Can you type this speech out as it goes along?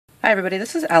Hi everybody,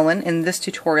 this is Ellen. In this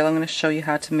tutorial I'm going to show you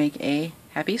how to make a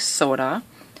happy soda.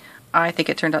 I think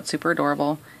it turned out super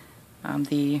adorable.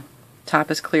 The top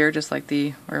is clear just like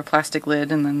or a plastic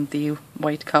lid, and then the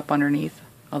white cup underneath,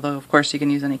 although of course you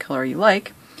can use any color you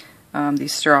like. The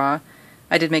straw,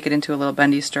 I did make it into a little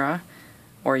bendy straw,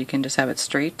 or you can just have it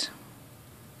straight,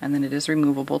 and then it is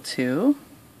removable too.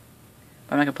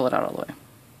 But I'm not going to pull it out all the way.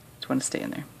 Just want to stay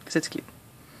in there because it's cute.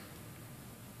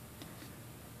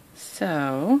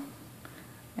 So,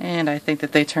 and I think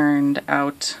that they turned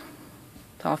out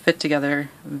to all fit together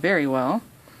very well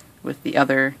with the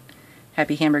other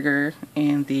Happy Hamburger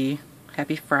and the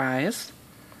Happy Fries.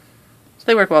 So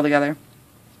they work well together.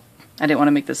 I didn't want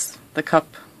to make the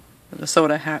cup, the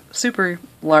soda, super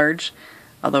large,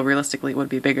 although realistically it would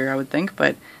be bigger, I would think,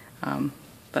 but I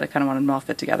kind of wanted them all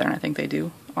fit together, and I think they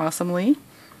do awesomely.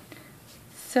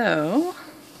 So,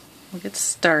 we'll get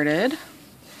started.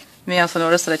 You may also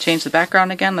notice that I changed the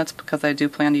background again. That's because I do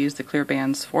plan to use the clear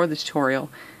bands for the tutorial,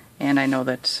 and I know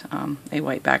that a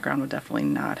white background would definitely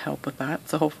not help with that,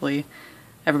 so hopefully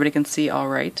everybody can see all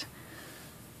right.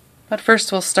 But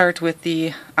first we'll start with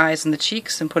the eyes and the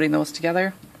cheeks and putting those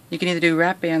together. You can either do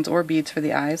wrap bands or beads for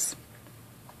the eyes.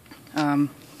 I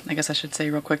guess I should say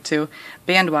real quick too,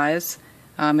 band-wise,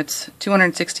 it's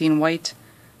 216 white,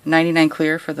 99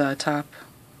 clear for the top,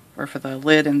 or for the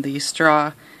lid and the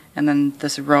straw, and then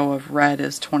this row of red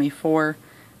is 24,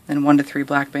 then 1 to 3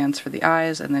 black bands for the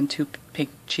eyes, and then 2 pink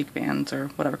cheek bands, or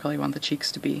whatever color you want the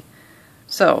cheeks to be.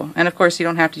 So, and of course you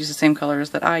don't have to use the same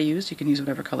colors that I used, you can use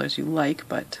whatever colors you like,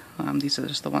 but these are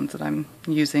just the ones that I'm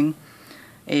using.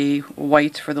 A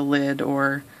white for the lid,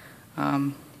 or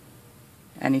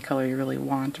any color you really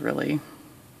want, really.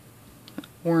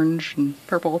 Orange and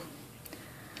purple.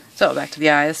 So, back to the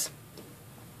eyes.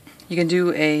 You can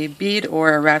do a bead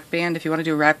or a wrap band. If you want to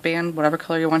do a wrap band, whatever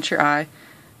color you want your eye,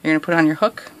 you're going to put it on your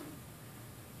hook,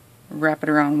 wrap it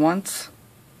around once,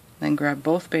 then grab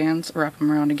both bands, wrap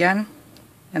them around again,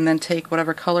 and then take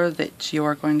whatever color that you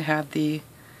are going to have the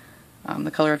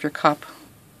color of your cup.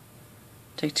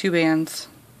 Take 2 bands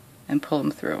and pull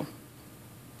them through,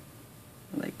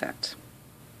 like that.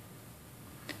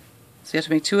 So you have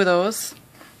to make 2 of those,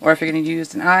 or if you're going to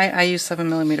use an eye, I use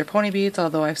 7mm pony beads,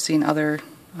 although I've seen other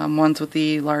ones with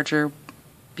the larger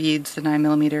beads, the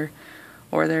 9mm,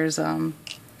 or there's a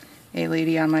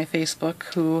lady on my Facebook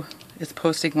who is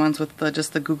posting ones with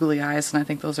just the googly eyes, and I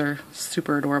think those are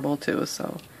super adorable too.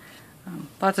 So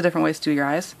lots of different ways to do your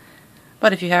eyes.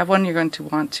 But if you have one, you're going to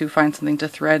want to find something to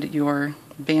thread your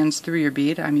bands through your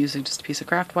bead. I'm using just a piece of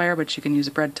craft wire, but you can use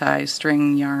a bread tie,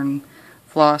 string, yarn,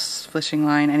 floss, fishing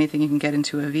line, anything you can get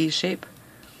into a V shape.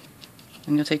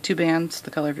 And you'll take 2 bands,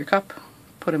 the color of your cup,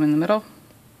 put them in the middle,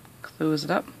 close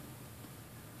it up,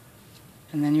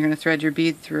 and then you're going to thread your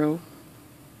bead through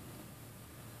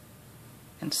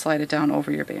and slide it down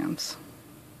over your bands,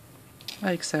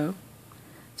 like so.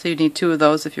 So you need 2 of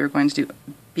those if you're going to do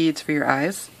beads for your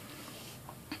eyes.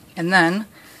 And then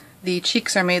the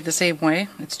cheeks are made the same way.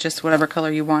 It's just whatever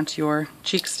color you want your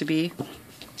cheeks to be.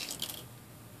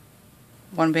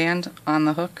 1 band on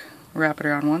the hook, wrap it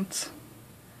around once,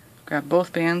 grab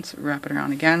both bands, wrap it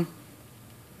around again,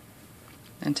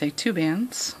 and take 2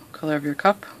 bands, color of your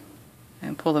cup,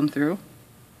 and pull them through.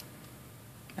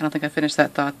 I don't think I finished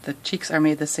that thought. The cheeks are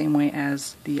made the same way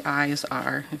as the eyes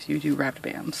are if you do wrapped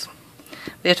bands.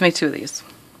 But you have to make 2 of these.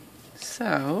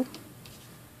 So,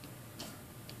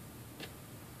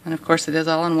 and of course it is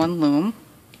all on one loom.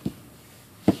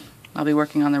 I'll be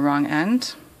working on the wrong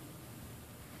end.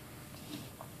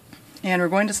 And we're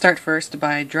going to start first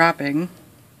by dropping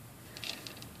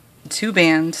 2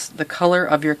 bands, the color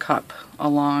of your cup,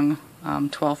 along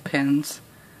 12 pins.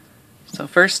 So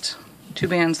first, 2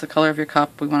 bands, the color of your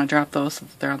cup, we want to drop those so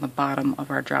that they're on the bottom of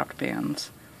our dropped bands.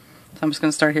 So I'm just going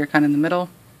to start here kind of in the middle,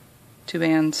 2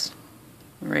 bands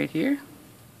right here,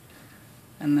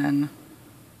 and then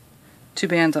 2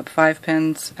 bands up 5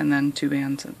 pins, and then 2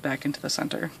 bands back into the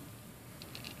center.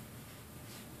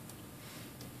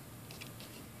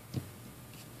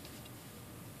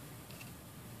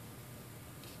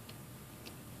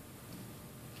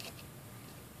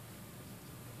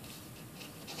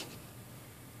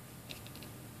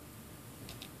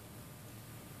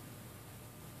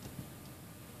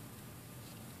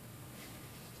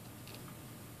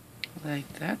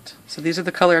 Like that. So these are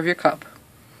the color of your cup.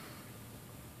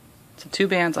 So 2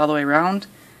 bands all the way around,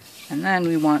 and then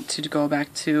we want to go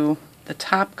back to the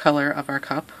top color of our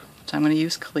cup, which I'm going to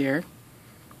use clear.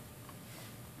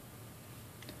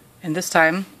 And this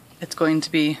time it's going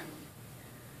to be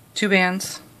 2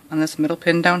 bands on this middle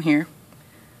pin down here.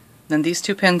 Then these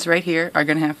 2 pins right here are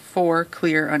going to have 4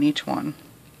 clear on each one.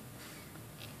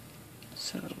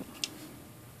 So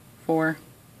 4.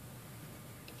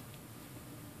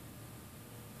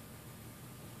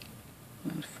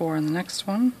 And 4 on the next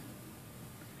one.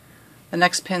 The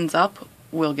next pins up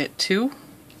will get 2.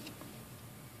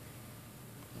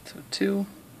 So 2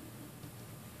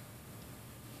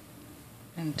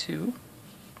 and 2.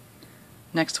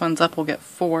 Next one's up will get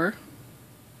 4.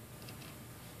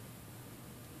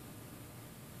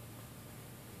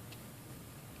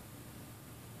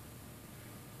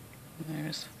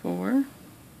 There's 4.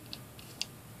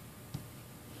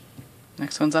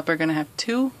 Next ones up are going to have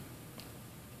 2.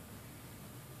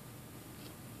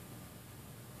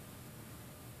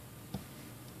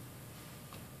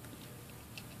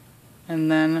 And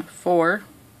then 4.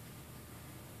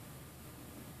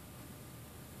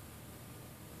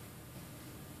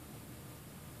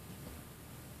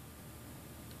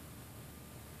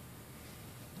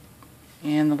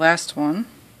 And the last one,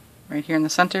 right here in the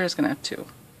center, is going to have 2.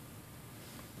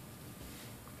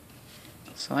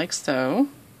 So like so.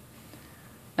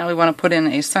 Now we want to put in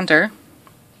a center.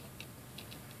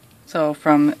 So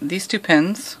from these 2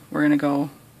 pins, we're going to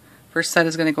go, first set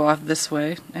is going to go off this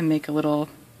way and make a little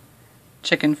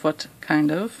chicken foot,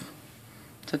 kind of.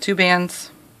 So 2 bands.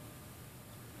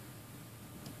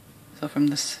 So from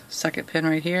this second pin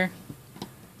right here,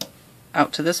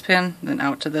 out to this pin, then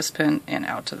out to this pin, and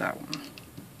out to that one.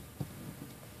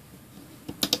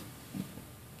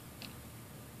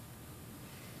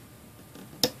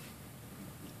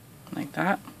 Like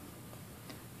that.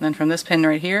 And then from this pin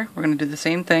right here, we're going to do the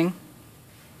same thing.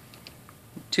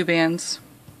 2 bands.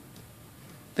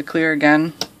 The clear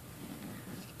again.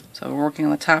 So we're working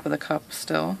on the top of the cup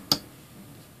still.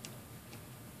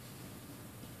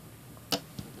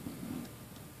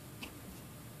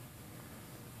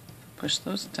 Push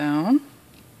those down.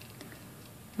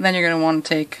 And then you're going to want to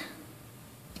take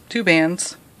 2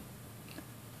 bands.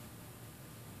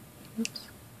 Oops.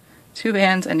 2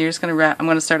 bands, and you're just going to wrap. I'm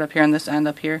going to start up here on this end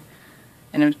up here,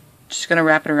 and I'm just going to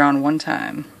wrap it around 1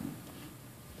 time.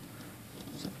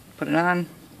 So put it on,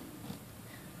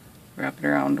 wrap it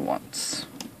around once.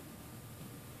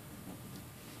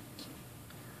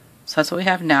 So that's what we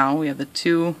have now. We have the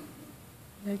 2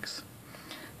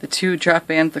 drop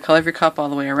bands, the color of your cup all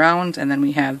the way around, and then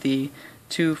we have the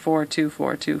 2, 4, 2,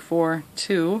 4, 2, 4,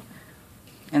 2,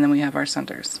 and then we have our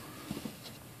centers.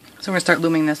 So we're going to start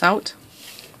looming this out.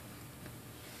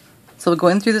 So we'll go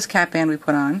in through this cap band we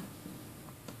put on,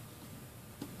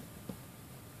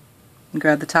 and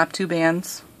grab the top 2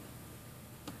 bands,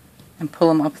 and pull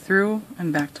them up through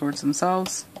and back towards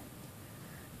themselves.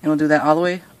 And we'll do that all the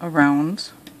way around.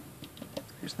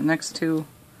 Here's the next 2,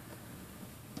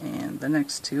 and the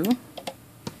next 2, like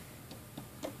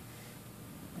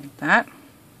that.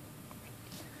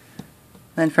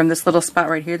 Then from this little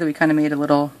spot right here that we kind of made a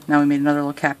little, now we made another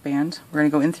little cap band, we're going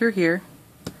to go in through here.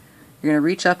 You're going to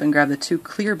reach up and grab the 2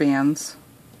 clear bands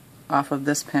off of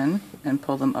this pin and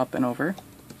pull them up and over.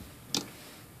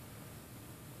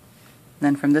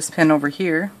 Then from this pin over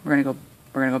here, we're going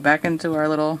to go back into our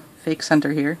little fake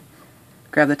center here.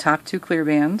 Grab the top 2 clear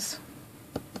bands,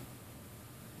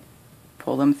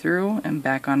 pull them through and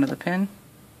back onto the pin.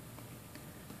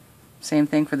 Same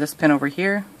thing for this pin over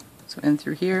here. So in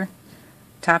through here,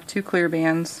 top 2 clear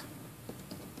bands,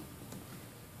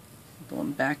 pull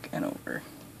them back and over.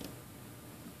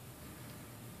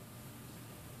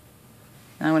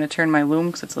 Now I'm going to turn my loom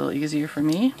because it's a little easier for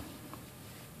me.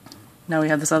 Now we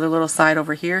have this other little side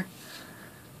over here.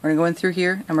 We're going to go in through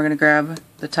here and we're going to grab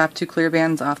the top 2 clear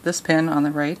bands off this pin on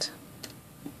the right.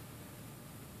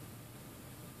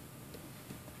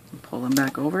 And pull them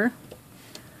back over.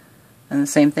 And the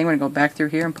same thing, we're going to go back through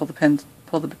here and pull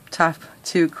the top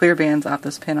 2 clear bands off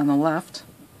this pin on the left.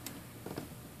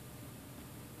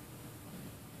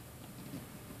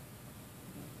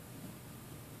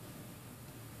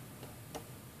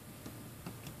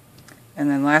 And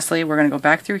then lastly, we're going to go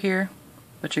back through here,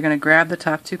 but you're going to grab the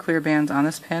top 2 clear bands on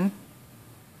this pin,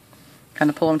 kind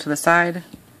of pull them to the side,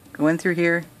 go in through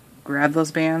here, grab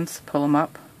those bands, pull them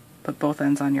up, put both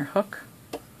ends on your hook,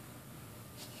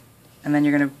 and then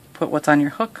you're going to put what's on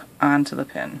your hook onto the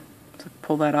pin. So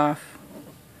pull that off,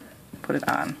 put it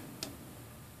on.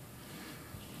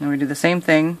 And we do the same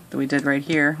thing that we did right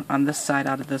here on this side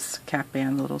out of this cap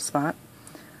band little spot.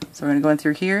 So we're going to go in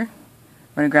through here.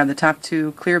 We're going to grab the top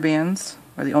 2 clear bands,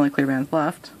 or the only clear bands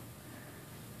left,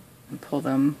 and pull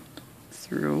them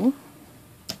through.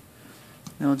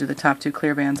 Then we'll do the top 2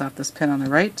 clear bands off this pin on the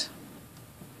right.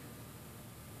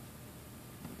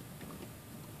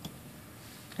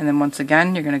 And then once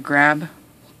again, you're going to grab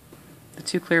the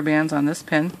 2 clear bands on this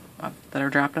pin that are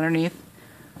dropped underneath,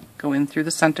 go in through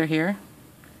the center here,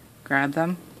 grab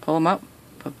them, pull them up,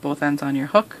 Put both ends on your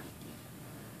hook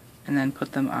and then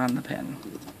put them on the pin.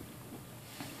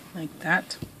 Like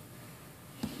that.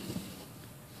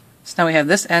 So now we have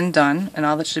this end done, and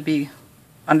all that should be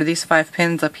under these 5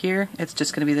 pins up here, it's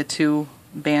just going to be the 2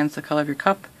 bands the color of your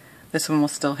cup. This one will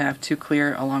still have 2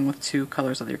 clear along with 2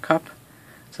 colors of your cup.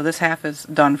 So this half is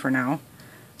done for now.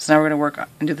 So now we're going to work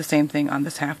and do the same thing on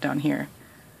this half down here.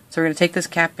 So we're going to take this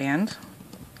cap band,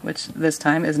 which this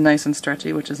time is nice and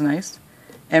stretchy, which is nice,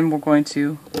 and we're going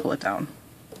to pull it down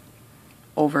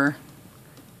over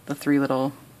the 3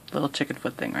 little chicken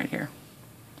foot thing right here.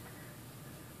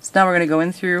 So now we're going to go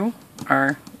in through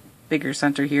our bigger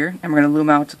center here, and we're going to loom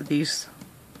out these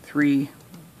 3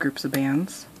 groups of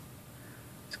bands.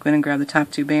 So go in and grab the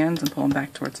top 2 bands and pull them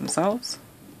back towards themselves,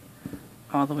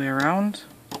 all the way around,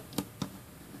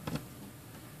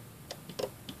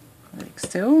 like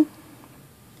so.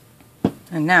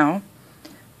 And now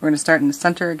we're going to start in the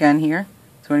center again here.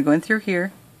 So we're going to go in through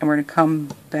here, and we're going to come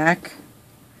back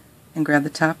and grab the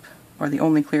top or the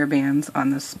only clear bands on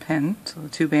this pin. So the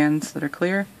 2 bands that are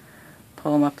clear,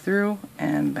 pull them up through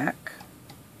and back.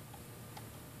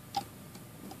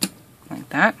 Like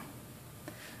that.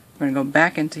 We're going to go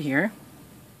back into here,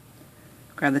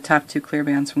 grab the top 2 clear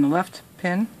bands from the left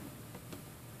pin,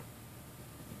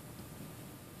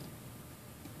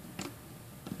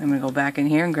 then we go back in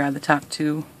here and grab the top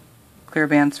 2 clear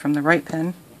bands from the right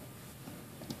pin,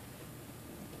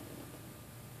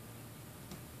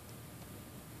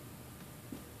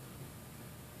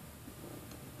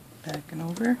 back and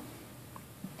over,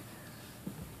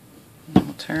 and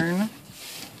we'll turn.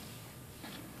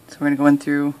 So we're going to go in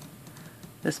through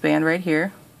this band right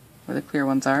here, where the clear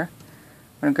ones are.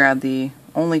 We're going to grab the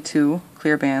only 2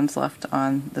 clear bands left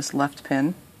on this left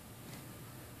pin.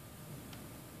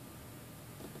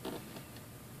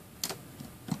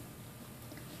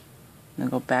 Then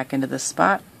go back into this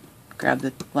spot, grab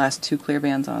the last 2 clear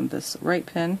bands on this right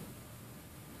pin.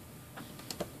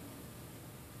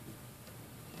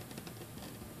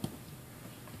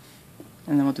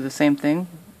 And then we'll do the same thing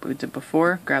we did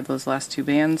before. Grab those last 2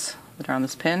 bands that are on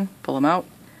this pin, pull them out,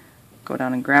 go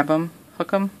down and grab them,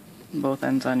 hook them, both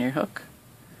ends on your hook,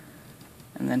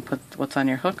 and then put what's on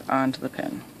your hook onto the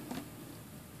pin.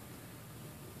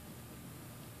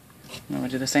 And we'll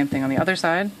do the same thing on the other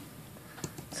side.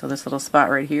 So this little spot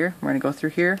right here, we're going to go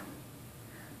through here,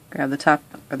 grab the top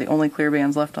or the only clear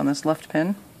bands left on this left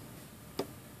pin,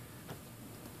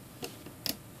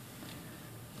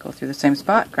 go through the same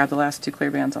spot, grab the last 2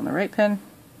 clear bands on the right pin,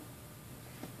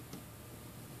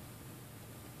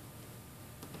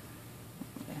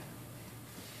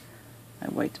 my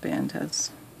white band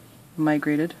has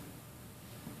migrated.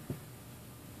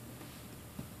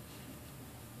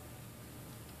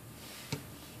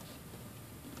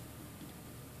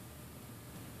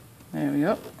 There we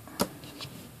go.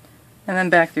 And then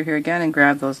back through here again and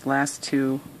grab those last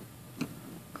 2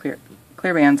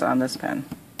 clear bands on this pin.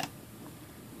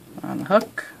 On the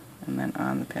hook and then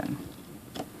on the pin.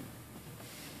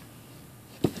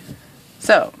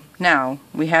 So now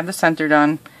we have the center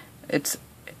done. It's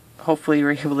hopefully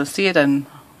you're able to see it, and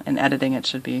in editing it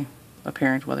should be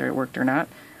apparent whether it worked or not.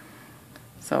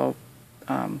 So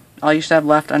all you should have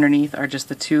left underneath are just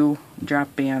the 2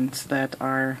 drop bands that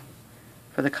are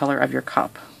for the color of your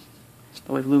cup.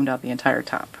 But we've loomed out the entire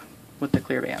top with the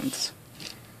clear bands.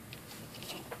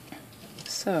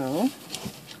 So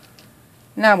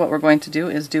now what we're going to do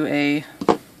is do a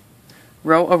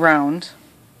row around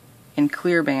in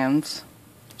clear bands.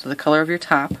 So the color of your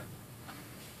top,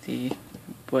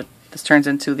 what this turns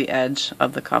into the edge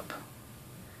of the cup,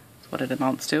 is what it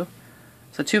amounts to.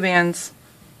 So 2 bands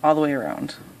all the way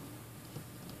around.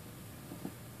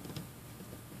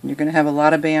 You're going to have a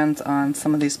lot of bands on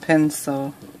some of these pins,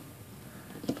 so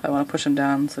I want to push them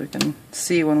down so we can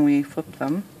see when we flip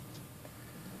them.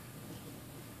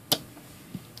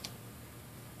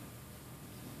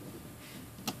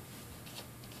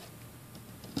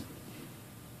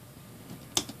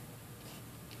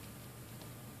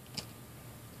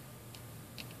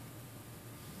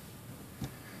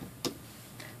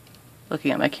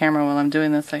 Looking at my camera while I'm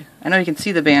doing this, I know you can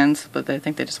see the bands, but I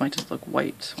think they just might just look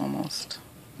white almost.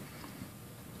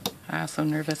 Ah, so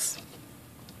nervous.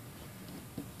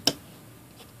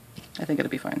 I think it'll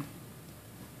be fine.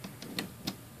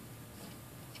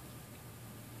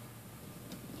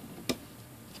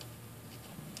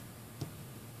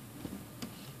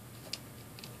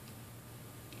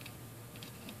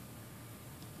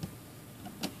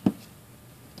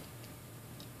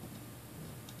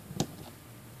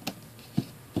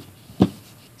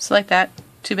 So like that,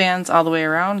 2 bands all the way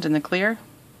around in the clear,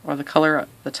 or the color,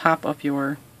 the top of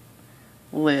your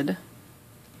lid.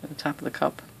 at the top of the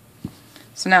cup.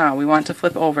 So now we want to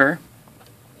flip over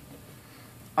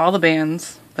all the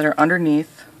bands that are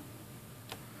underneath.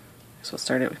 So we'll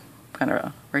start it kind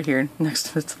of right here next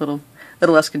to it's a little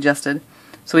less congested.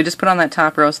 So we just put on that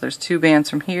top row, so there's 2 bands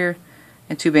from here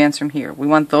and 2 bands from here. We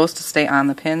want those to stay on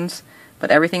the pins,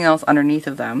 but everything else underneath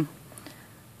of them,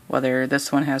 whether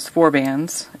this one has 4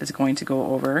 bands, is going to go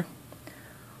over,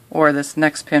 or this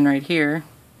next pin right here,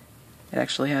 it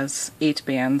actually has 8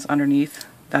 bands underneath.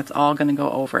 That's all going to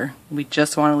go over. We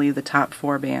just want to leave the top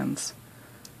 4 bands.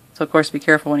 So of course be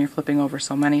careful when you're flipping over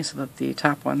so many so that the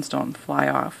top ones don't fly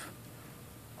off.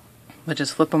 But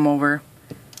just flip them over.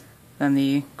 Then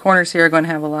the corners here are going to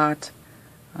have a lot.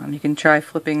 You can try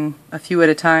flipping a few at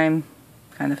a time.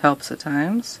 Kind of helps at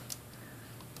times.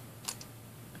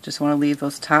 But just want to leave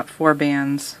those top 4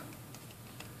 bands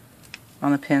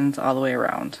on the pins all the way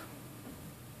around.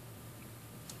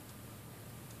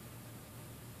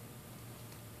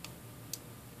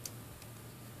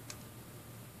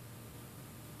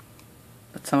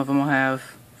 But some of them will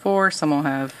have 4, some will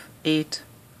have 8.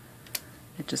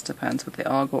 It just depends, but they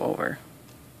all go over.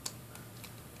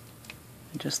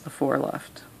 And just the 4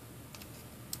 left.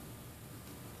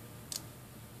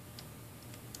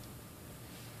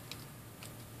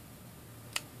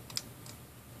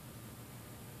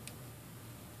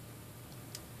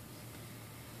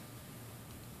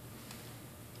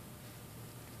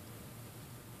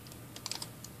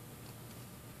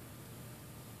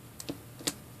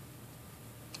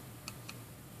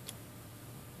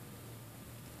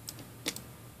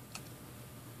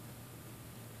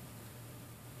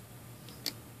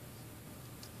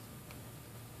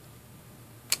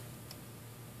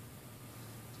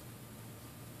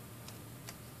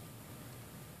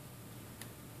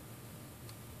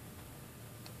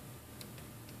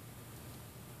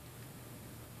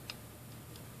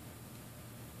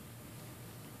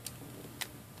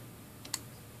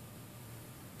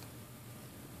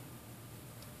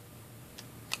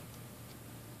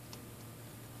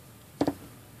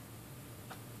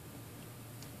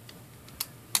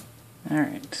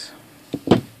 Alright,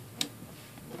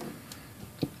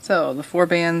 so the 4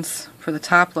 bands for the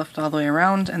top left all the way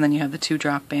around, and then you have the 2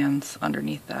 drop bands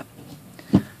underneath that.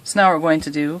 So now what we're going to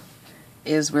do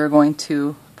is we're going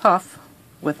to puff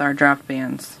with our drop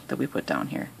bands that we put down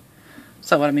here.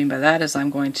 So what I mean by that is I'm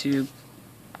going to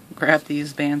grab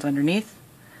these bands underneath,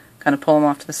 kind of pull them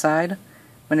off to the side. I'm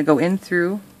going to go in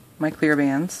through my clear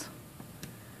bands,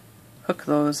 hook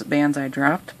those bands I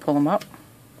dropped, pull them up,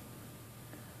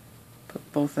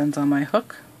 put both ends on my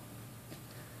hook,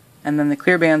 and then the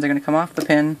clear bands are going to come off the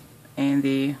pin, and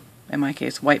the, in my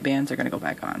case, white bands are going to go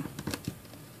back on.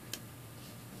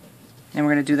 And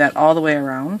we're going to do that all the way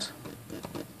around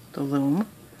the loom.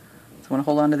 So I'm going to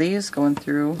hold on to these, going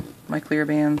through my clear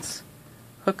bands,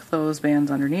 hook those bands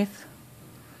underneath,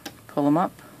 pull them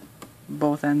up,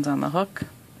 both ends on the hook,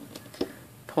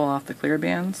 pull off the clear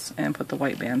bands, and put the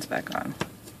white bands back on.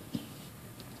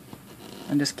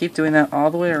 And just keep doing that all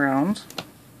the way around.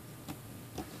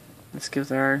 This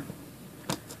gives our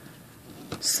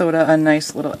soda a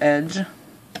nice little edge.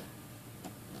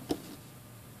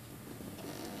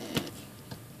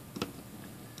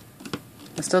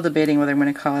 I'm still debating whether I'm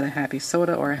going to call it a happy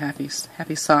soda or a happy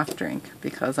soft drink,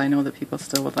 because I know that people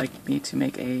still would like me to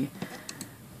make a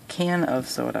can of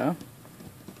soda,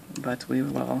 but we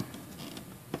will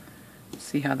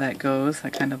see how that goes. I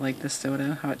kind of like this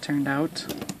soda, how it turned out.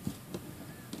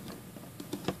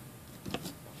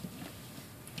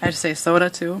 I just say soda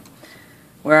too.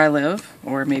 Where I live,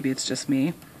 or maybe it's just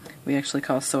me, we actually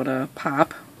call soda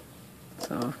pop.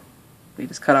 So we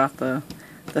just cut off the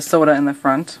soda in the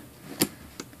front.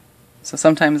 So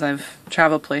sometimes I've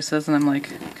traveled places and I'm like,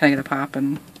 can I get a pop?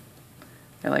 And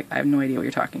they're like, I have no idea what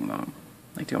you're talking about.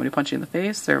 Like, do you want me to punch you in the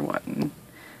face or what? And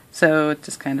so it's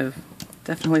just kind of,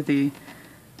 definitely the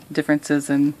differences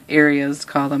in areas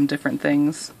call them different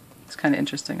things. It's kind of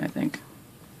interesting, I think.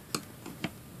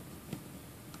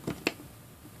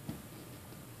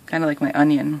 Kind of like my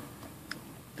onion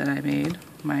that I made,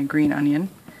 my green onion.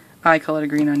 I call it a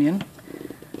green onion.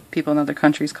 People in other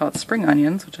countries call it spring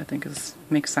onions, which I think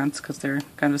makes sense because they're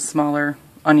kind of smaller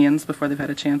onions before they've had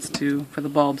a chance for the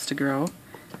bulbs to grow.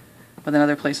 But then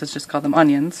other places just call them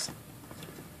onions.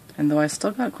 And though I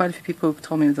still got quite a few people who've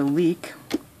told me the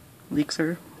leeks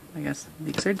are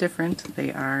different. They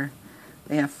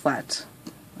have flat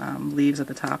leaves at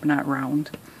the top, not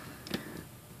round.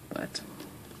 But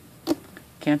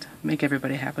can't make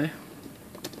everybody happy.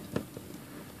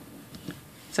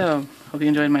 So, hope you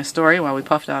enjoyed my story while we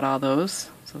puffed out all those.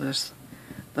 So there's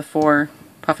the 4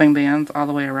 puffing bands all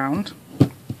the way around. I'm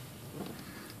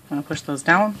going to push those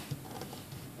down.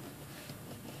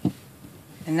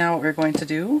 And now what we're going to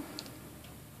do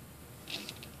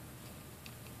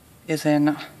is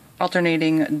an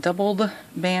alternating double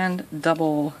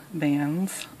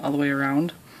bands all the way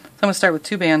around. So I'm going to start with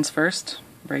 2 bands first,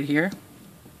 right here.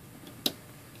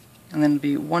 And then it'll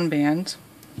be 1 band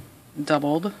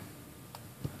doubled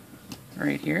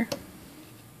right here.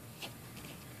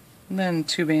 And then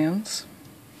 2 bands.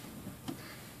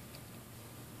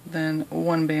 Then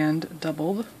 1 band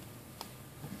doubled.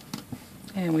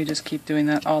 And we just keep doing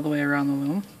that all the way around the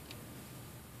loom.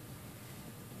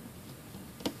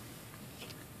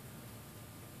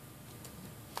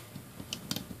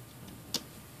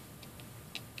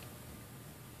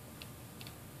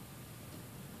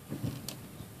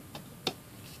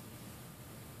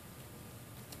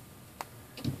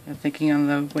 I'm thinking on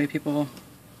the way people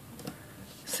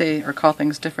say or call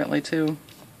things differently too.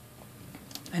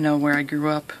 I know where I grew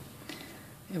up,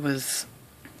 it was,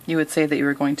 you would say that you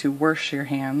were going to wash your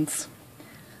hands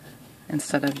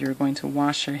instead of you were going to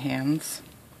wash your hands.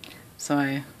 So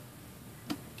I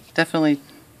definitely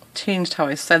changed how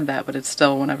I said that, but it's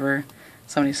still whenever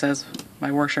somebody says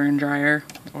my washer and dryer,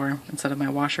 or instead of my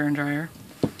washer and dryer.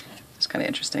 It's kind of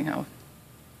interesting how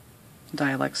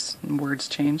dialects and words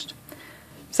changed.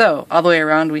 So all the way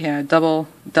around we had double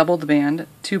the band,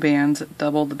 2 bands,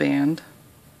 double the band,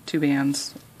 2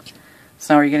 bands.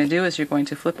 So now what you're going to do is you're going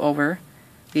to flip over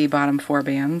the bottom 4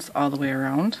 bands all the way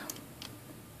around.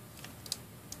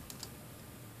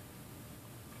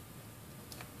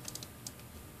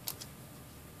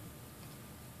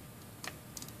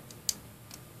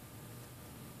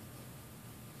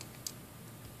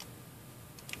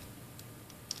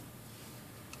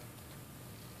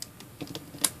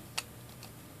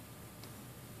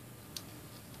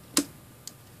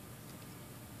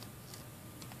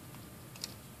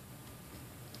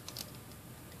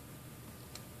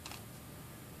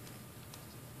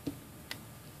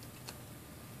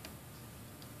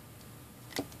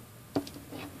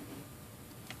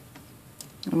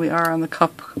 We are on the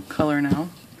cup color now.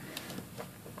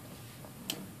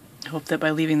 I hope that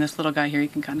by leaving this little guy here you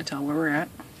can kind of tell where we're at.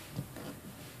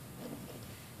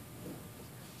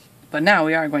 But now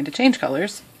we are going to change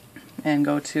colors and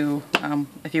go to,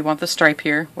 if you want the stripe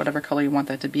here, whatever color you want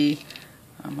that to be,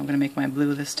 I'm going to make my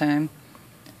blue this time.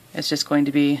 It's just going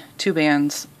to be 2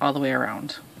 bands all the way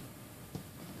around.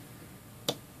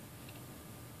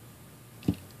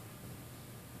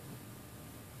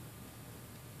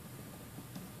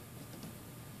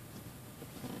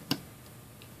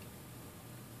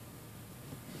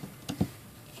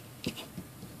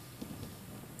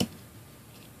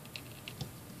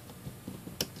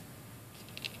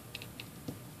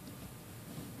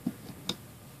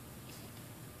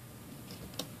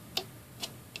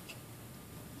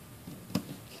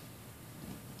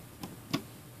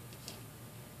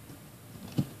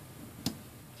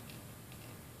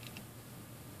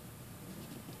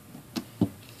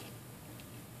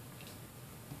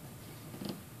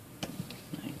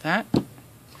 That.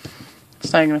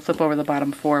 So now you're going to flip over the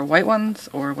bottom 4 white ones,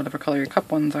 or whatever color your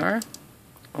cup ones are,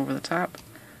 over the top.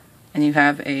 And you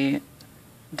have a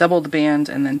doubled band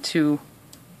and then 2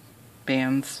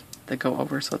 bands that go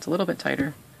over, so it's a little bit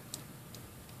tighter.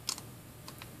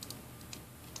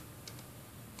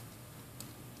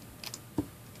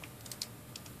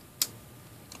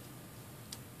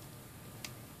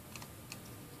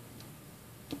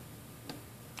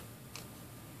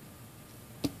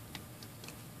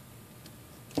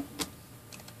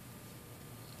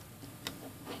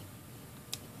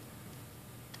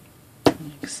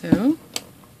 Like so.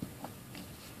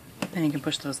 Then you can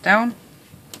push those down.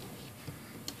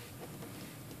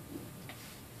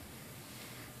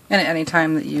 And at any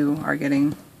time that you are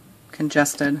getting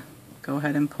congested, go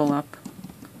ahead and pull up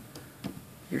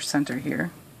your center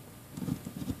here.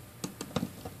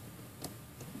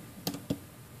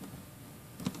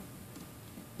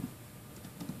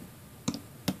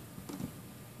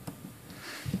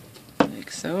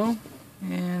 Like so.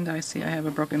 And I see I have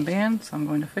a broken band, so I'm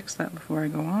going to fix that before I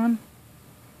go on.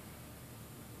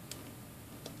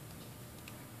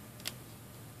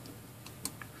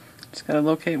 Just got to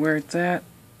locate where it's at.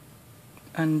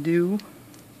 Undo.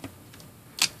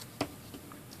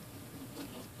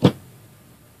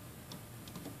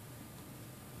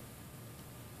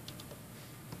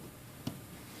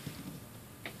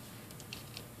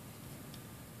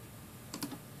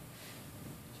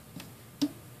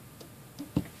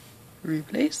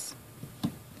 Replace.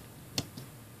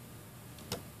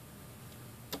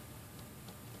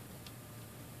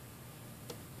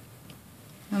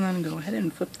 And then go ahead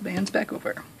and flip the bands back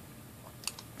over.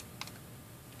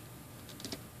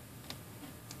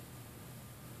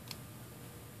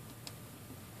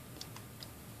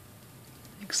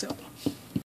 like so.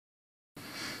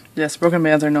 Yes, broken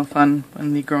bands are no fun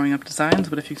in the growing up designs,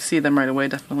 but if you see them right away,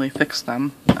 definitely fix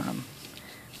them.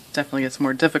 Definitely gets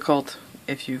more difficult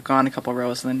if you've gone a couple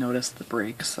rows and then noticed the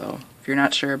break. So if you're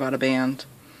not sure about a band,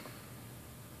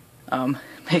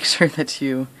 make sure that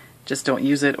you just don't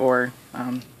use it, or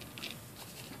I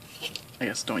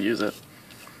guess don't use it.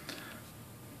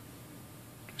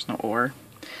 There's no or.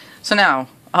 So now,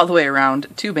 all the way around,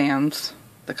 2 bands,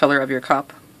 the color of your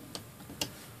cup.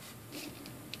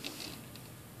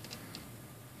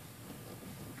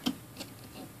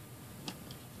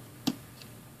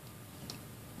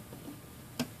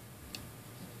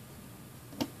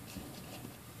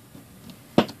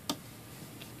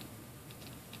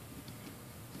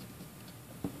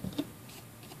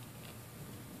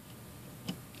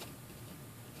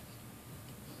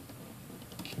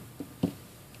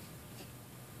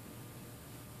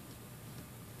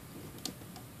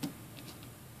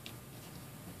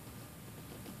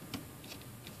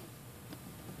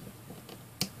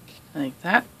 Like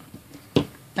that.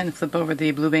 And flip over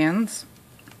the blue bands,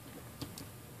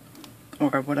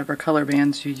 or whatever color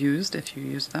bands you used if you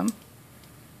used them.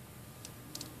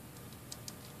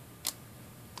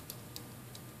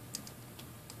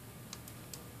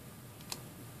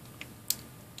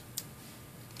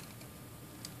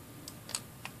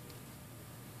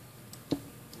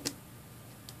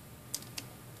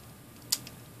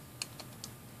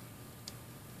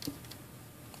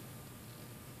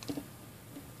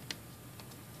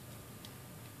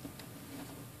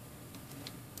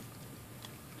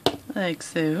 Like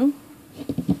so.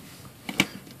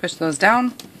 Push those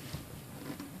down.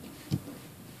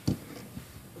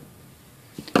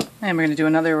 And we're going to do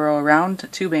another row around,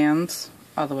 2 bands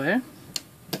all the way.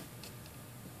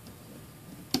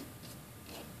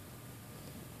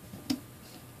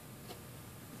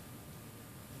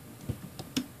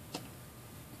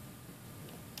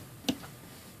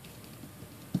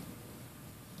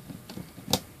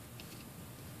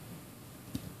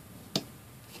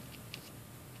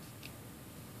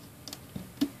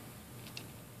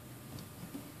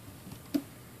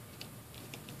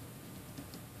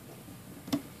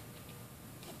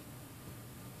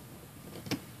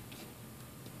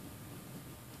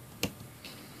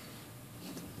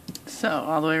 So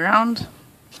all the way around,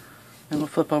 and we'll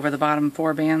flip over the bottom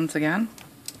 4 bands again,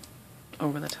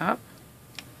 over the top.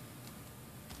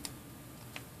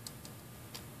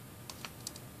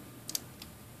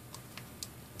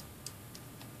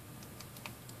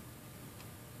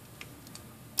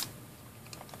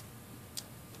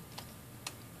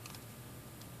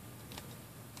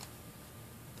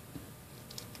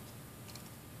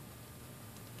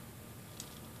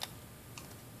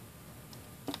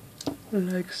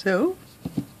 Like so.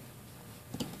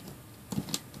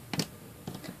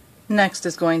 Next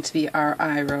is going to be our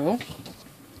eye row.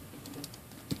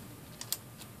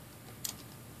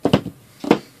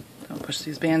 I'll push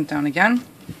these bands down again.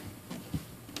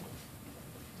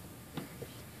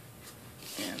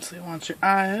 And so you want your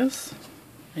eyes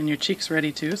and your cheeks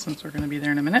ready too, since we're going to be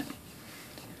there in a minute.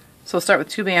 So we'll start with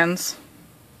 2 bands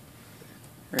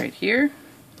right here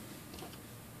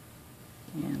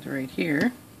and right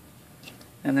here.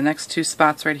 And the next 2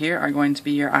 spots right here are going to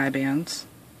be your eye bands.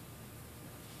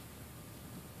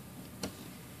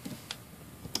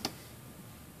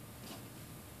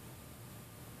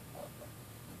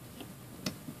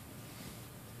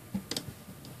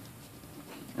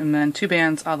 And then 2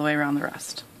 bands all the way around the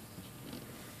rest.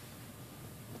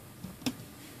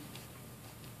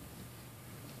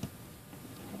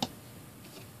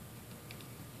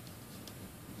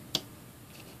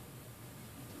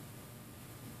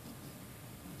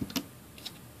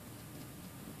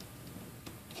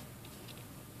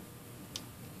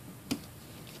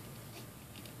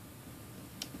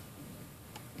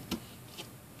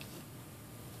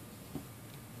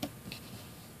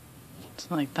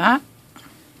 Like that.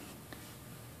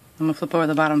 I'm going to flip over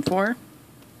the bottom 4.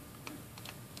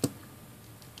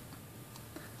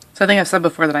 So I think I've said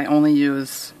before that I only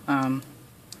use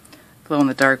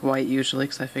glow-in-the-dark white usually,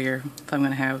 because I figure if I'm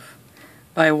going to have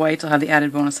buy white, I'll have the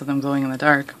added bonus of them glowing in the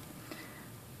dark.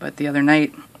 But the other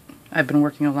night I've been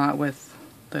working a lot with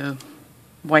the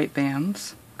white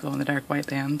bands, glow-in-the-dark white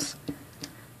bands,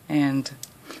 and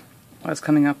I was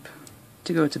coming up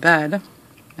to go to bed,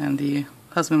 and the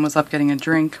husband was up getting a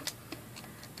drink,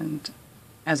 and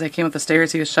as I came up the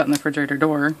stairs he was shutting the refrigerator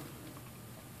door,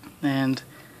 and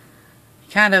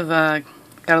he kind of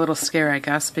got a little scare, I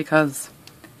guess, because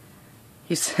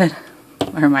he said,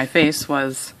 or my face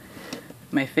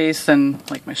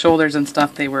and like my shoulders and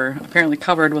stuff, they were apparently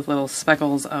covered with little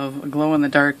speckles of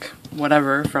glow-in-the-dark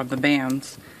whatever from the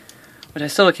bands, But I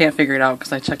still can't figure it out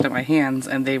because I checked out my hands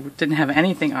and they didn't have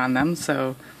anything on them,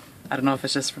 so I don't know if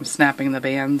it's just from snapping the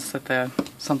bands that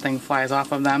something flies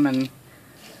off of them and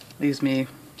leaves me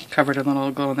covered in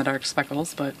little glow-in-the-dark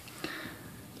speckles, but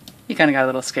he kind of got a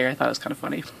little scared. I thought it was kind of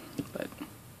funny. But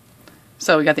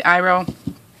so we got the eye row.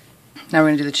 Now we're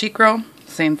going to do the cheek row.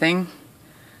 Same thing.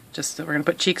 Just we're going to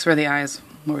put cheeks where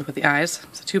we put the eyes.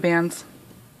 So 2 bands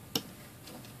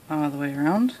all the way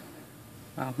around.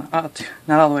 Well,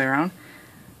 not all the way around.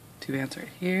 2 bands right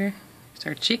here. Here's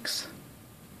our cheeks.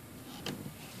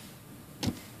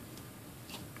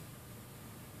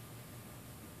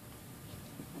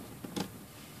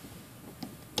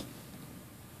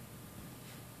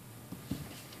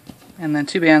 And then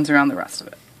 2 bands around the rest of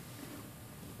it.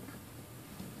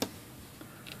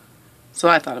 So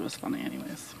I thought it was funny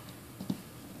anyways.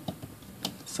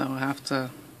 So I'll have to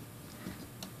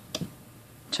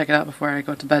check it out before I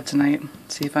go to bed tonight.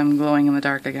 See if I'm glowing in the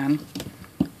dark again.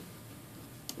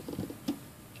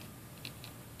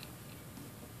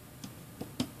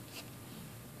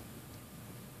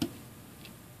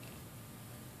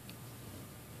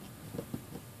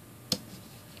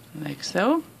 Like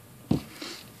so.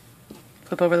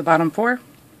 Flip over the bottom 4.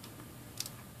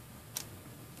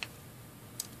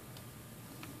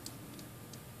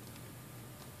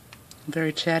 I'm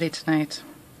very chatty tonight.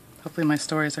 Hopefully my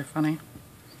stories are funny.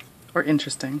 Or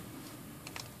interesting.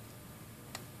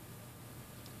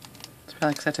 It's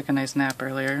probably because I took a nice nap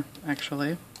earlier,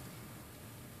 actually.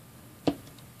 It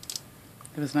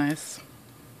was nice.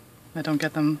 I don't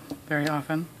get them very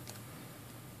often.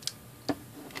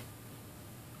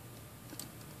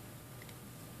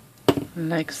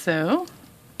 Like so.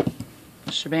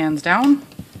 Push your bands down.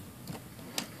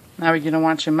 Now you're going to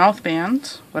want your mouth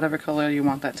band, whatever color you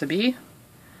want that to be.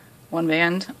 1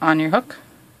 band on your hook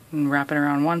and wrap it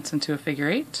around once into a figure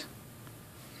 8.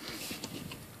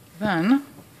 Then,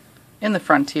 in the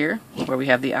front here, where we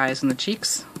have the eyes and the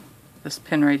cheeks, this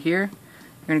pin right here,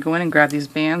 you're going to go in and grab these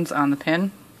bands on the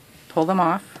pin, pull them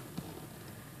off,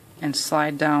 and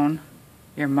slide down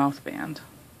your mouth band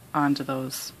onto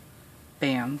those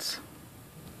bands.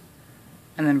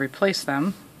 And then replace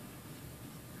them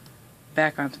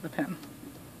back onto the pin.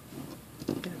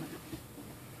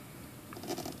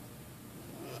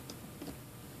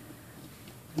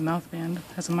 The mouth band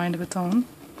has a mind of its own.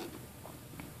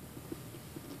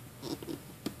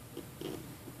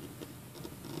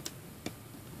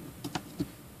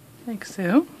 Like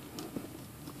so.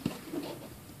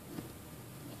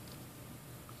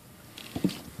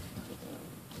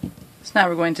 So now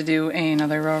we're going to do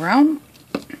another row around.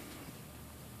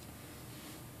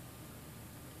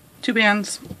 2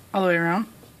 bands all the way around.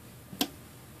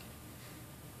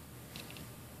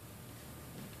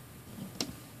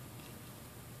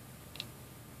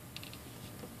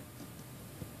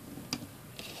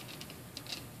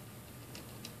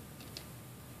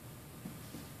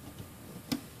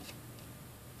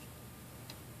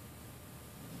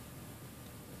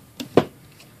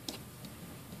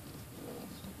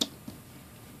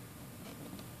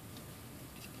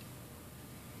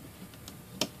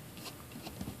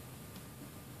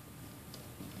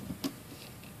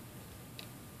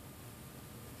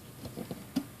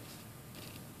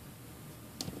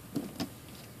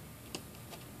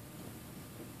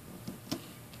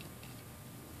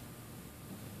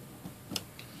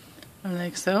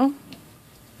 Like so.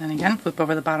 Then again, flip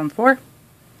over the bottom 4.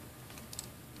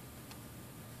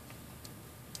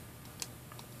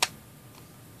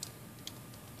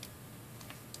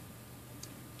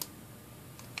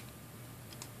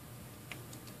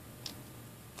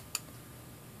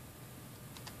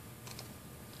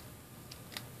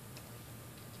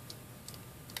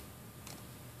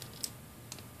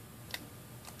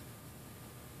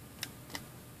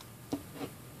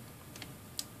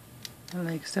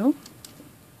 Like so.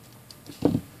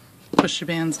 Push your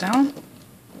bands down.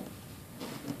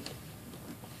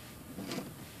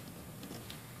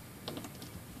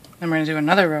 Then we're going to do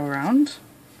another row around.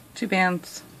 2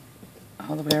 bands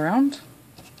all the way around.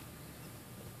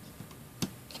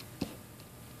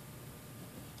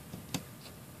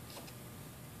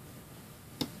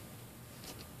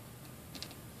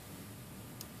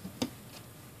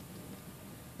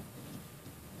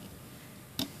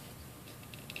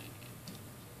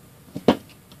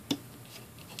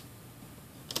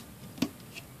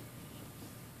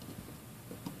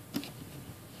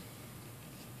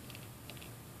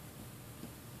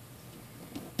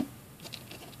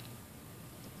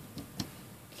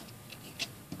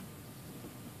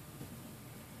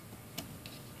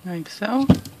 Like so.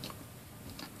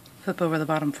 Flip over the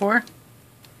bottom 4.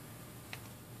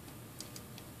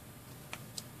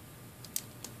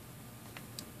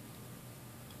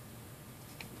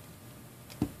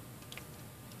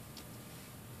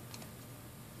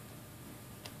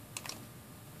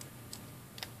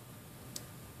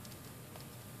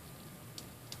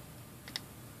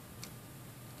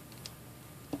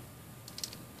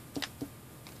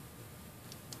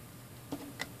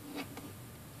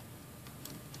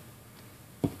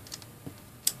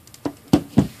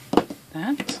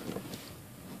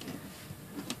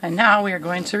 And now we are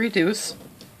going to reduce,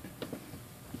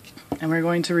 and we're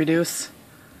going to reduce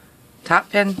top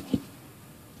pin,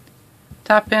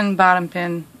 bottom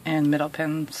pin, and middle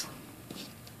pins.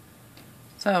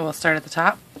 So we'll start at the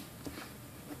top.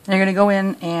 And you're going to go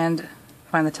in and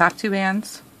find the top 2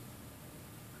 bands,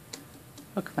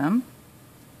 hook them.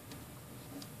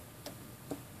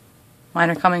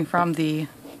 Mine are coming from the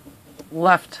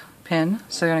left pin,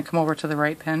 so they're going to come over to the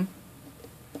right pin.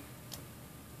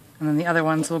 And then the other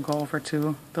ones will go over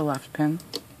to the left pin.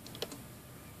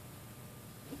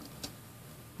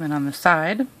 Then on the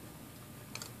side,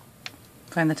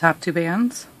 find the top 2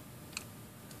 bands,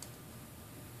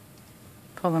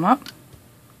 pull them up.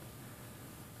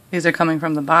 These are coming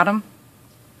from the bottom,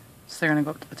 so they're going to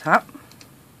go up to the top.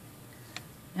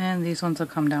 And these ones will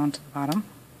come down to the bottom.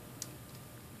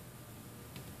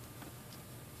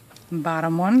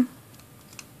 Bottom one,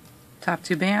 top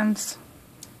 2 bands.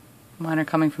 Mine are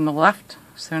coming from the left,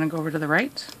 so they're going to go over to the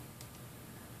right.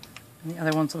 And the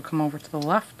other ones will come over to the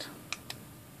left.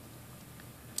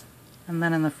 And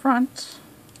then in the front,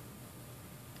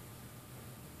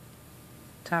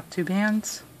 top 2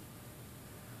 bands.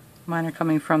 Mine are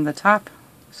coming from the top,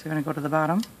 so they're going to go to the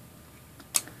bottom.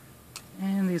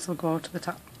 And these will go to the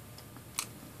top.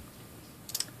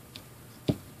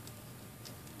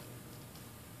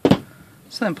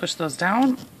 So then push those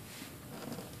down.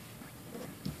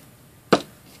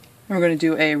 And we're going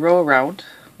to do a row around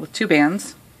with 2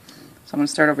 bands. So I'm going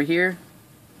to start over here,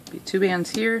 be 2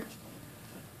 bands here,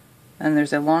 and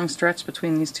there's a long stretch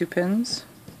between these 2 pins,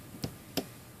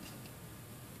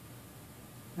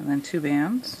 and then 2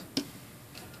 bands,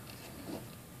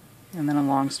 and then a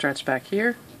long stretch back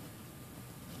here,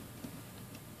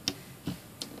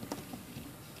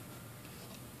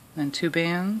 then 2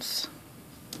 bands,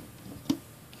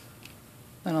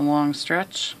 then a long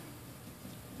stretch,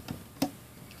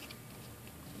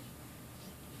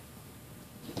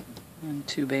 and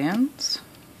 2 bands,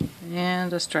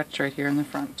 and a stretch right here in the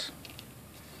front.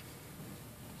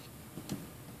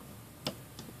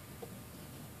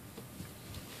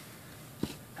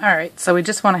 Alright, so we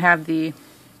just want to have the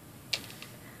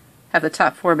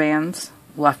top 4 bands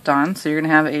left on, so you're going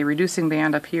to have a reducing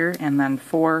band up here and then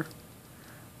 4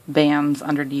 bands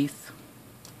underneath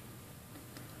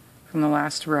from the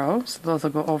last row, so those will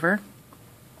go over.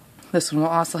 This one will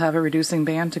also have a reducing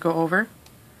band to go over,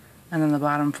 and then the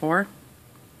bottom 4.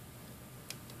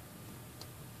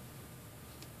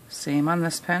 Same on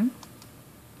this pen.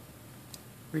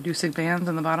 Reducing bands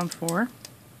in the bottom 4.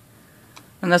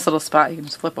 And this little spot you can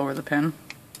just flip over the pin.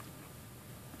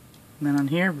 And then on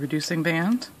here, reducing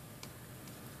band.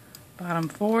 Bottom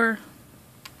 4.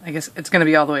 I guess it's going to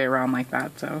be all the way around like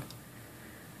that, so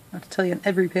I'll have to tell you on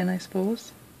every pin, I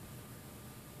suppose.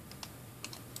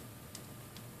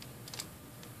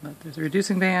 But there's a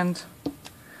reducing band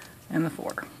and the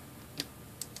 4.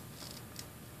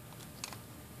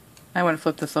 I wouldn't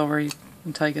flip this over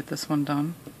until I get this one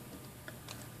done.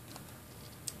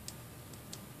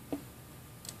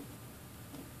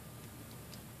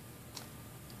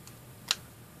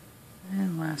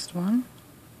 And last one.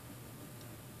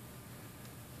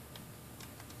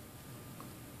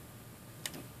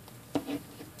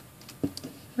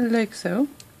 Like so.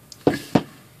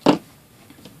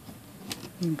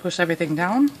 And push everything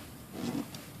down.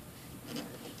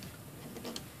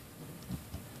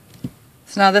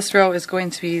 So now this row is going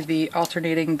to be the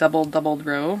alternating doubled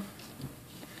row.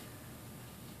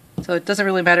 So it doesn't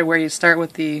really matter where you start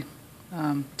with the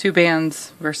 2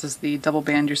 bands versus the double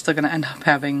band, you're still going to end up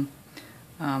having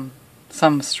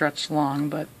some stretch long,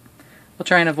 but we'll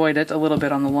try and avoid it a little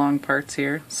bit on the long parts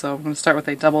here. So I'm going to start with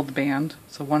a doubled band,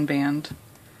 so 1 band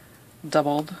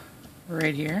doubled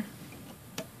right here,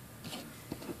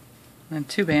 and then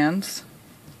 2 bands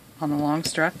on the long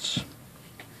stretch,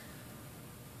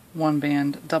 1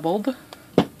 band doubled,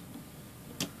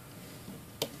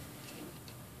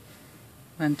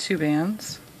 then 2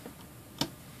 bands,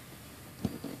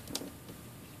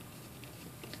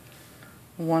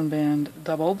 1 band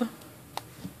doubled.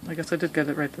 I guess I did get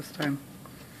it right this time.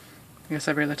 I guess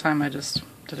every other time I just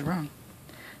did it wrong.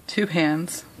 2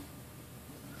 bands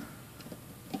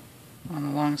on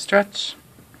the long stretch,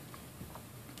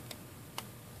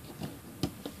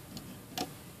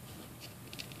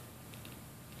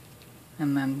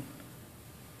 and then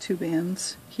 2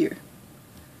 bands here.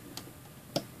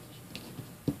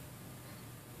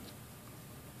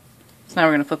 So now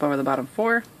we're going to flip over the bottom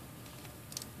 4.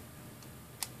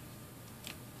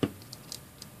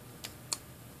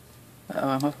 Uh-oh,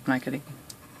 I hope I'm not getting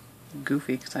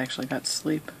goofy because I actually got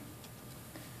sleep.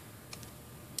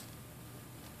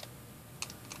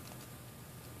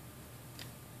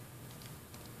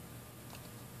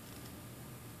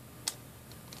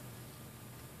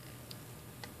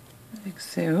 like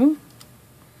so.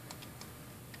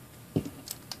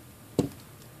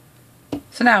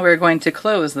 So now we're going to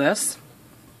close this.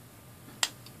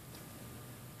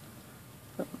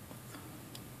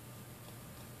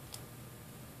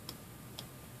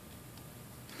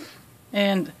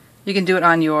 And you can do it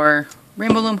on your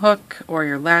rainbow loom hook or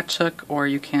your latch hook, or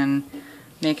you can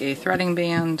make a threading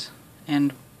band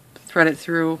and thread it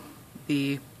through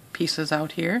the pieces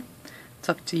out here. It's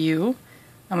up to you.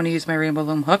 I'm going to use my rainbow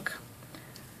loom hook.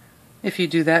 If you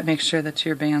do that, make sure that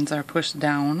your bands are pushed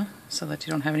down so that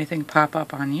you don't have anything pop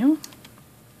up on you.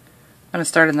 I'm going to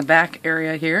start in the back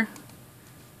area here.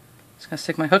 Just going to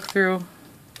stick my hook through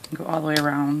and go all the way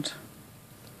around.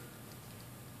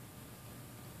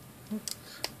 Oops.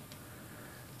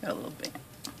 Got a little band.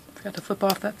 Forgot to flip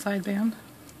off that side band.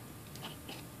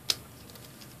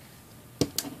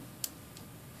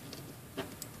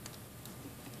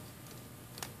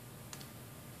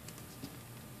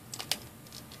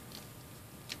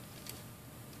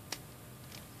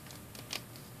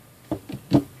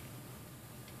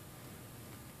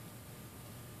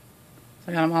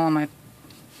 I got them all on my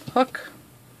hook,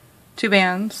 2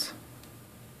 bands.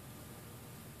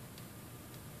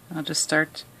 I'll just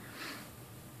start.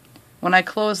 When I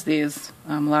close these,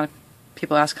 a lot of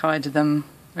people ask how I did them,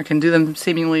 or can do them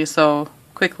seemingly so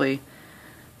quickly,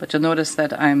 but you'll notice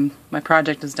that my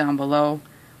project is down below,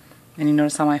 and you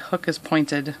notice how my hook is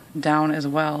pointed down as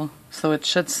well, so it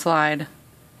should slide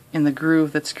in the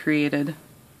groove that's created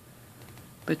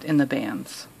but in the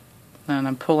bands. And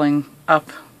I'm pulling up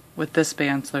with this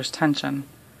band, so there's tension.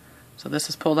 So this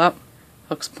is pulled up,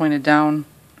 hook's pointed down,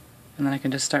 and then I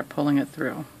can just start pulling it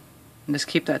through. And just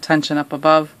keep that tension up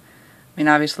above. I mean,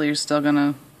 obviously you're still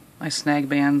gonna, I snag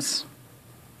bands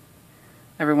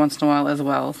every once in a while as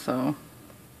well, so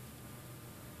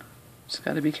just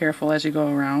gotta be careful as you go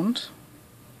around.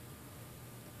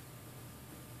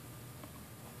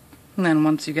 And then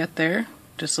once you get there,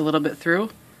 just a little bit through,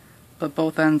 put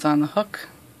both ends on the hook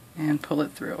and pull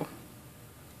it through.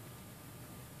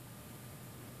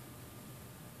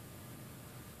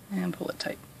 And pull it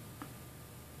tight.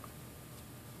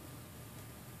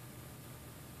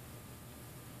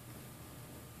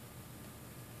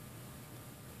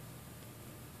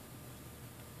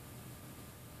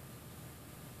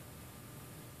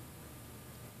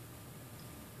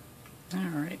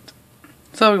 Alright,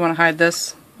 so we want to hide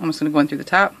this. I'm just going to go in through the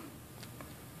top,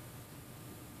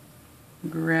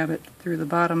 grab it through the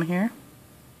bottom here,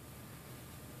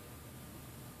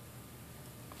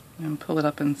 and pull it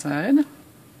up inside.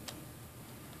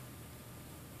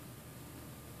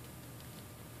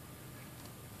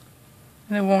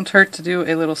 And it won't hurt to do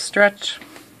a little stretch.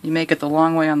 You make it the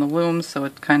long way on the loom, so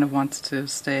it kind of wants to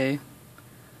stay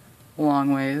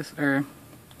long ways, or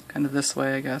kind of this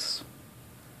way, I guess.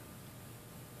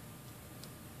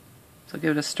 So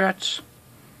give it a stretch.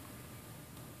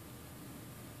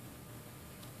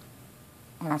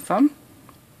 Awesome.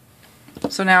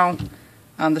 So now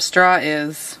the straw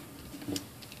is,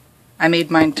 I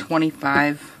made mine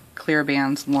 25 clear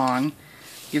bands long.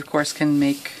 You of course can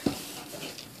make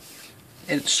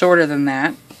it shorter than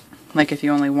that, like if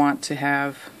you only want to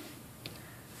have,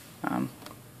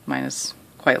 mine is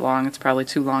quite long, it's probably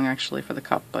too long actually for the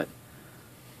cup, but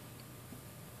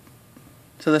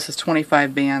so this is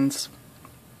 25 bands.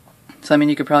 So I mean,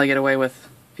 you could probably get away with,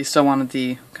 if you still wanted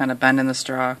the kind of bend in the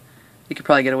straw, you could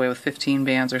probably get away with 15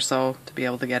 bands or so to be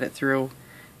able to get it through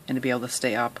and to be able to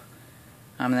stay up.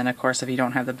 And then of course if you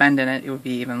don't have the bend in it, it would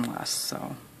be even less.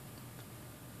 So,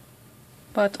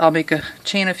 but I'll make a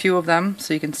chain a few of them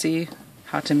so you can see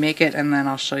how to make it, and then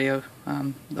I'll show you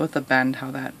with the bend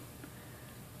how that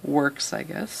works, I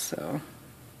guess.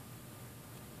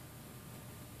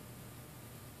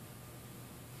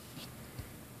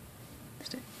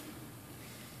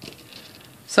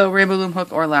 So rainbow loom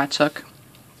hook or latch hook,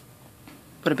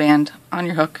 put a band on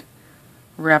your hook,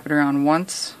 wrap it around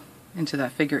once into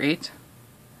that figure 8,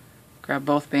 grab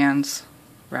both bands,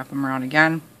 wrap them around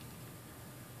again,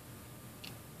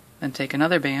 then take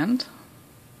another band,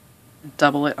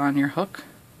 double it on your hook.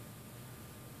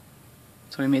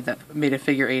 So we made a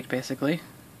figure 8 basically.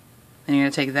 Then you're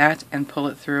going to take that and pull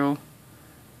it through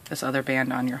this other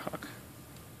band on your hook.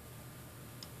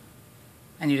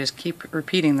 And you just keep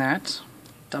repeating that.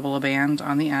 Double a band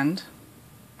on the end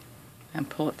and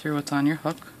pull it through what's on your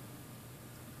hook.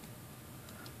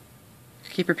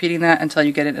 Keep repeating that until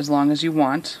you get it as long as you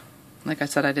want. Like I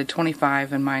said, I did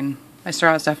 25, and my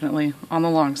straw is definitely on the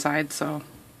long side, so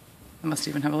I must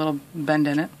even have a little bend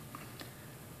in it.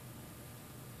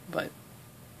 But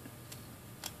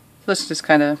let's just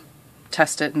kind of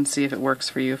test it and see if it works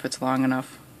for you, if it's long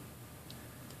enough.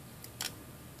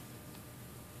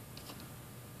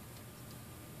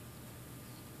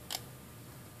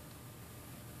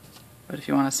 if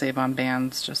you want to save on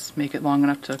bands, just make it long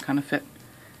enough to kind of fit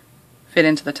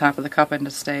into the top of the cup and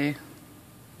to stay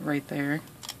right there.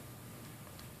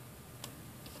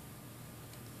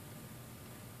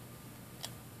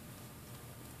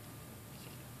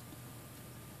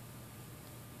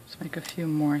 Just make a few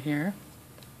more here.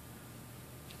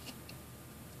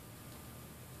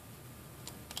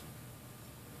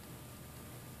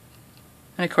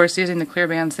 And of course, using the clear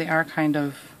bands, they are kind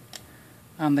of,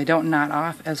 they don't knot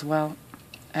off as well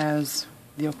as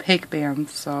the opaque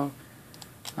bands, so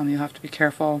you'll have to be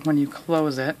careful when you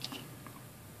close it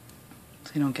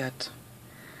so you don't get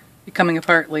it coming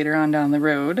apart later on down the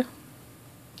road.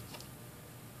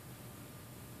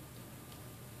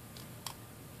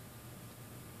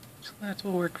 So that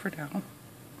will work for now.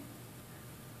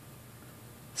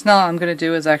 So now all I'm going to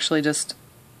do is actually just,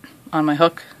 on my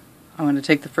hook, I'm going to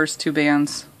take the first 2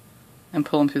 bands and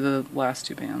pull them through the last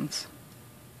 2 bands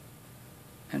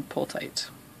and pull tight.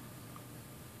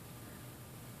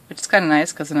 Which is kind of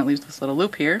nice because then it leaves this little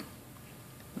loop here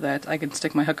that I can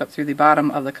stick my hook up through the bottom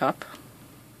of the cup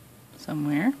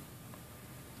somewhere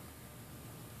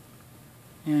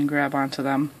and grab onto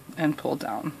them and pull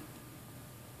down.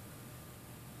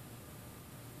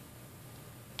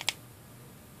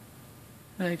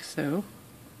 Like so.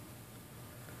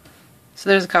 So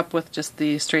there's a cup with just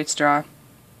the straight straw.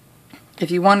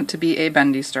 If you want it to be a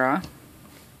bendy straw,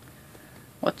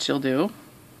 what you'll do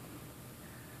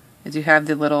is you have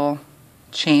the little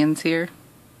chains here.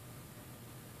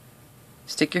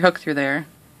 Stick your hook through there,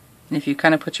 and if you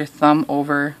kind of put your thumb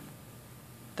over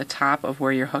the top of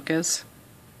where your hook is,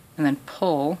 and then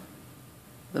pull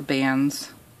the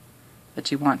bands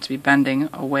that you want to be bending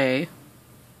away,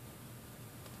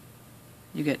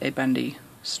 you get a bendy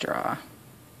straw.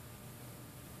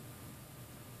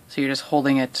 So you're just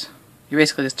holding it, you're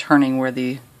basically just turning where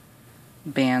the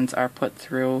bands are put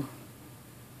through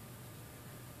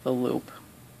the loop.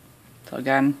 So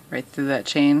again, right through that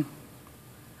chain,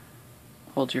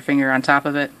 hold your finger on top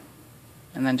of it,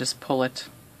 and then just pull it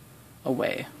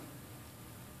away.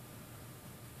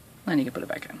 Then you can put it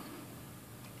back in.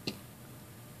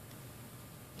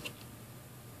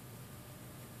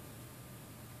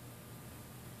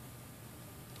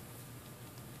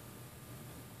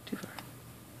 Too far.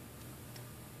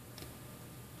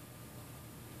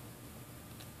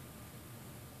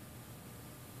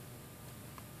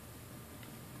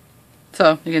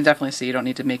 So you can definitely see you don't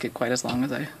need to make it quite as long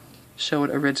as I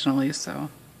showed originally. So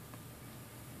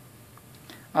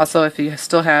also, if you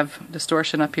still have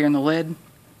distortion up here in the lid,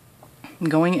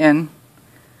 going in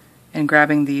and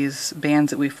grabbing these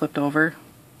bands that we flipped over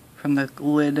from the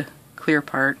lid clear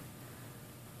part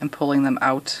and pulling them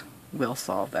out will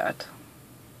solve that.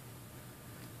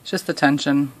 It's just the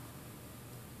tension.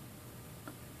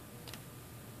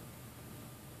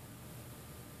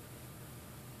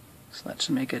 So that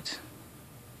should make it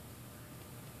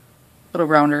a little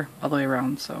rounder all the way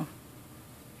around. So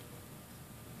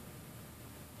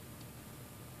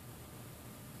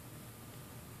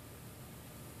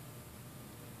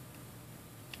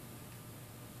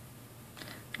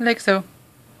like so.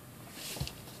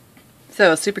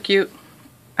 So super cute.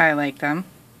 I like them.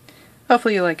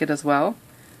 Hopefully you like it as well.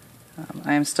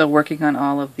 I am still working on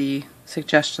all of the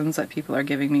suggestions that people are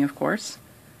giving me, of course,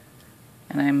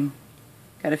 and I'm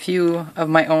got a few of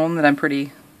my own that I'm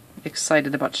pretty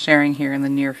excited about sharing here in the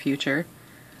near future.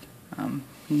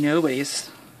 Nobody's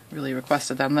really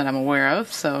requested them that I'm aware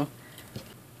of, so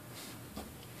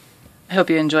I hope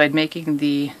you enjoyed making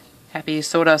the Happy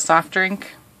Soda soft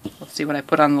drink. We'll see what I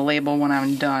put on the label when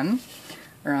I'm done,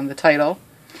 or on the title.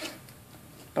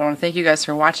 But I want to thank you guys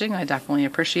for watching. I definitely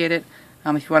appreciate it.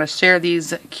 If you want to share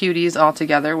these cuties all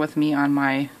together with me on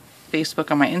my Facebook,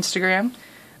 on my Instagram,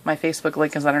 my Facebook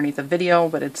link is underneath the video,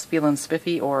 but it's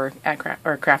feelinspiffy or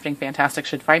Crafting Fantastic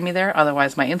should find me there.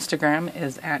 Otherwise, my Instagram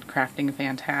is at Crafting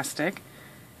Fantastic.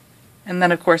 And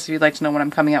then, of course, if you'd like to know when I'm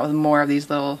coming out with more of these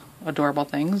little adorable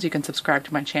things, you can subscribe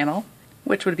to my channel,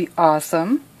 which would be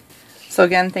awesome. So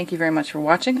again, thank you very much for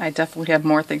watching. I definitely have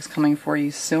more things coming for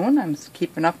you soon. I'm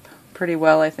keeping up pretty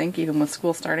well, I think, even with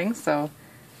school starting. So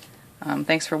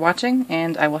thanks for watching,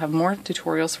 and I will have more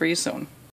tutorials for you soon.